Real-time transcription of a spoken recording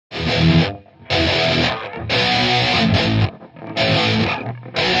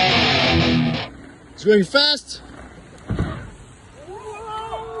It's going fast.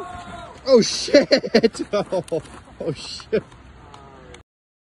 Oh shit! Oh shit!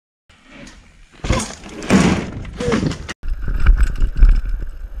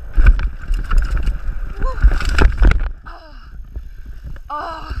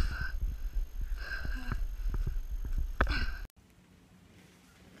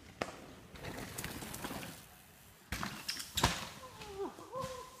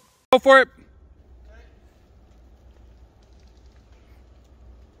 Go for it.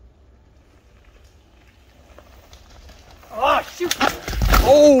 Oh shoot!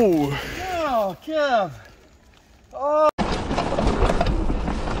 Oh! Oh, Kev! Oh!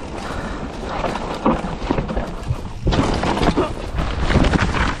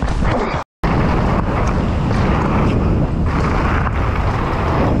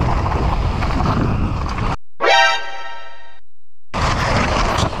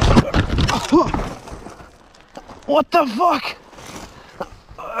 What the fuck?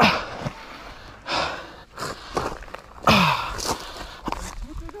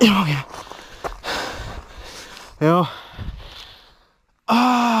 Okay. Ja.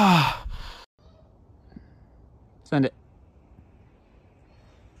 Send it.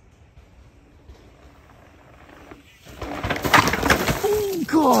 Oh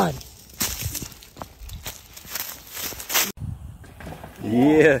God.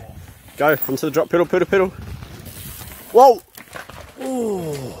 Yeah. Go onto the drop pedal, pedal. Whoa!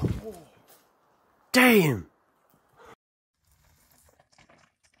 Oh. Damn.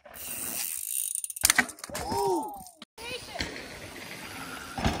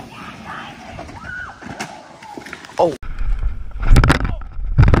 Oh.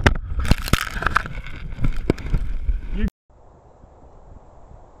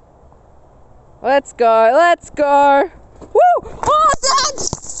 Let's go, let's go. Woo! Oh, Dad!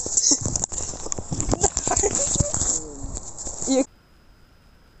 You...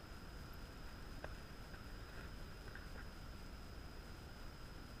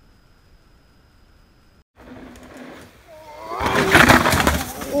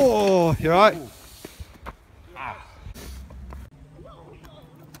 Oh, you alright?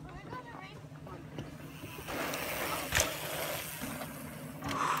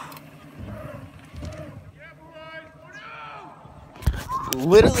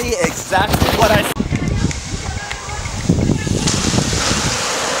 Literally exactly what I said.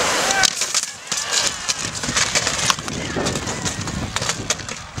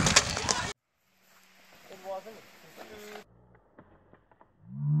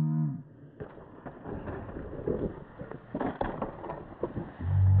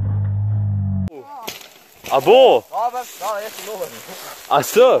 Abo! A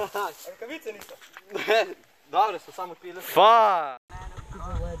co? Dobre, so samo pile. Fa!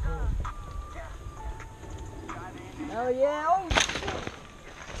 Oh yeah, oh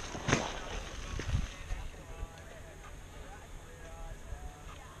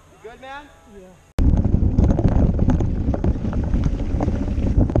Good, man? yeah.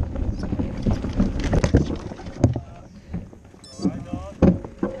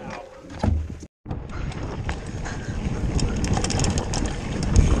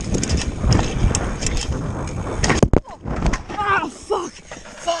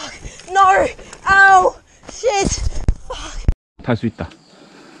 No! Ow! Shit! 탈 수 있다.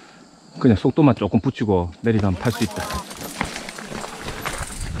 그냥 속도만 조금 붙이고 내리가면 탈 수 있다.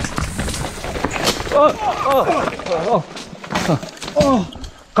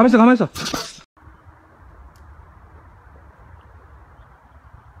 가만있어.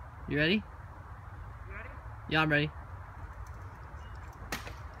 You ready? Yeah, I'm ready.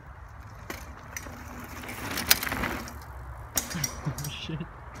 Oh shit.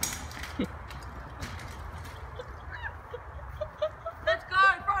 Let's go!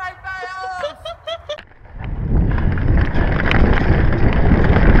 Freeride Fails!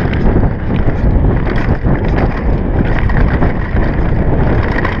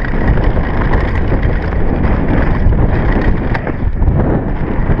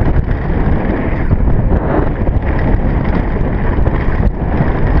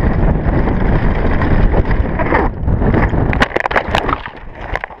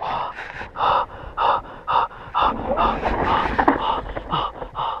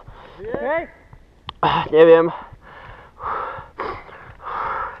 Nie wiem.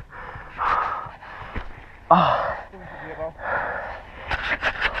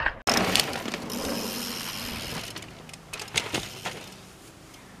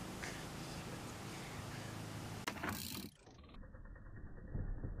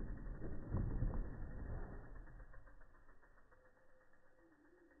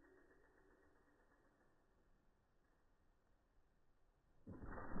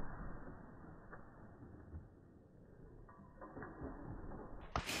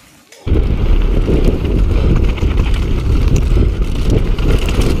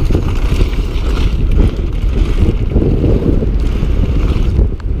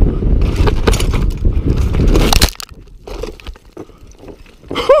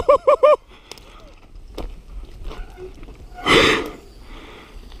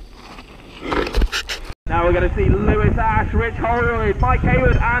 we're going to see Lewis Ash, Rich Holroyd, Mike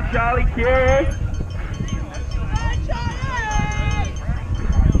Hayward and Charlie Q.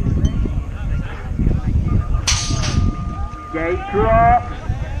 Gate drop.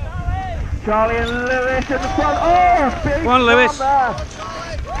 Charlie and Lewis in the front. Oh, big Go on, Lewis.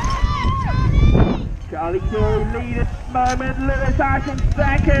 Charlie Q lead at the moment. Lewis Ash in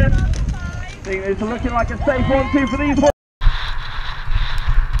second. I think it's looking like a safe 1-2 for these boys.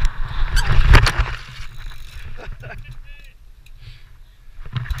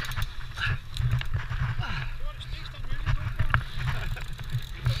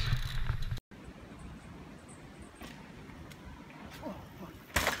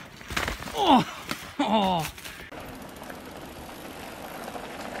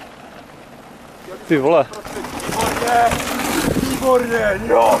 Ty vole. Výborně,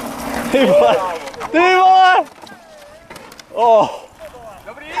 no. Ty vole. Ty vole. Oh.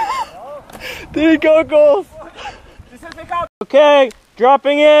 Ty kokos. Okay,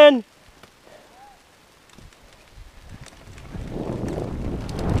 dropping in.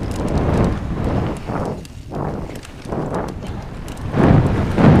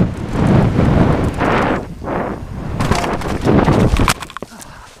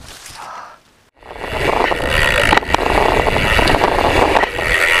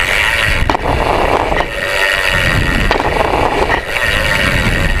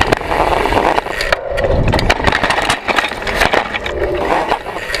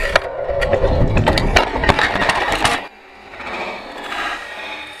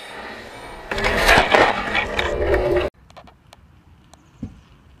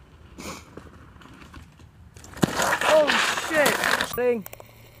 Thing.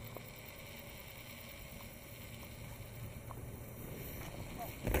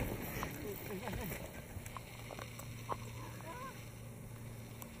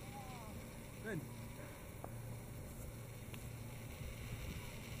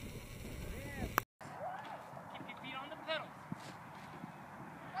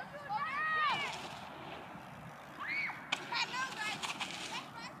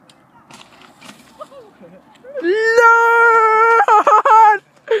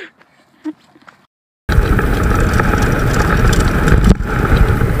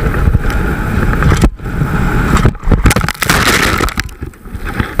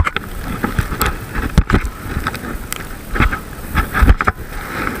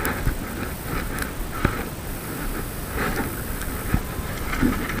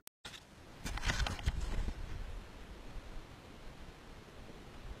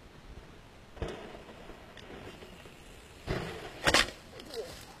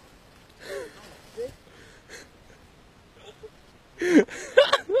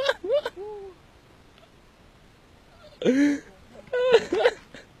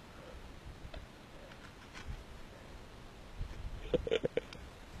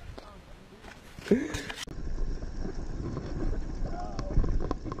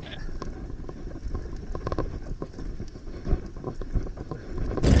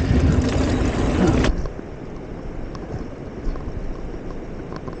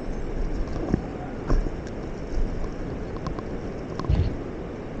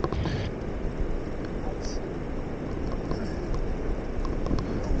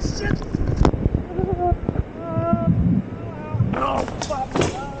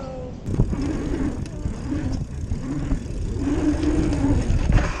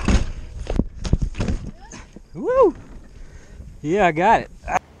 Woo! Yeah, I got it.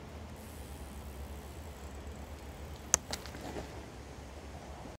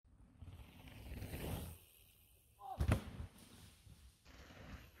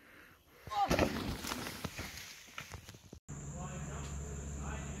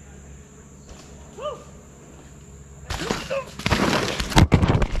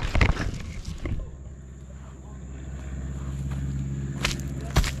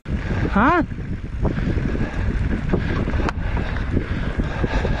 Huh?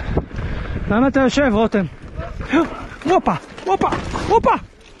 למה אתה יושב, רותם? הופה, הופה, הופה!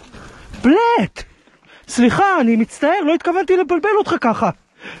 בלט! סליחה, אני מצטער, לא התכוונתי לבלבל אותך ככה.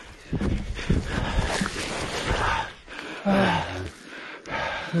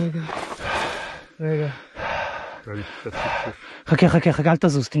 רגע. חכה, אל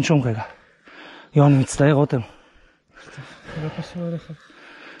תזוז, תנשום רגע. יו, אני מצטער, רותם. זה לא קשור אליך.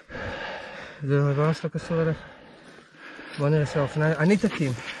 זה ממש לא קשור אליך. בוא נראה שהאופניים... אני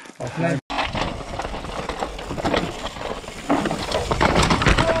תקים. האופניים...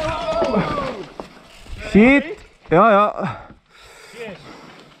 Shit! Ja.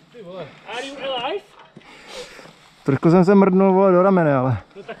 Are you alive? Trošku jsem se mrdnul, vole, do ramene, ale...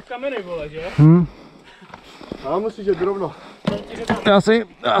 No tak kameny, vole, že? A musíš jít rovno.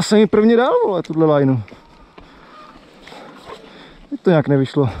 Já jsem ji první dal, vole, tuhle lineu. Teď to nějak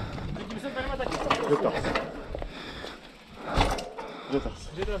nevyšlo.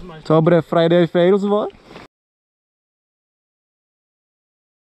 Co bude Friday Fails, vole?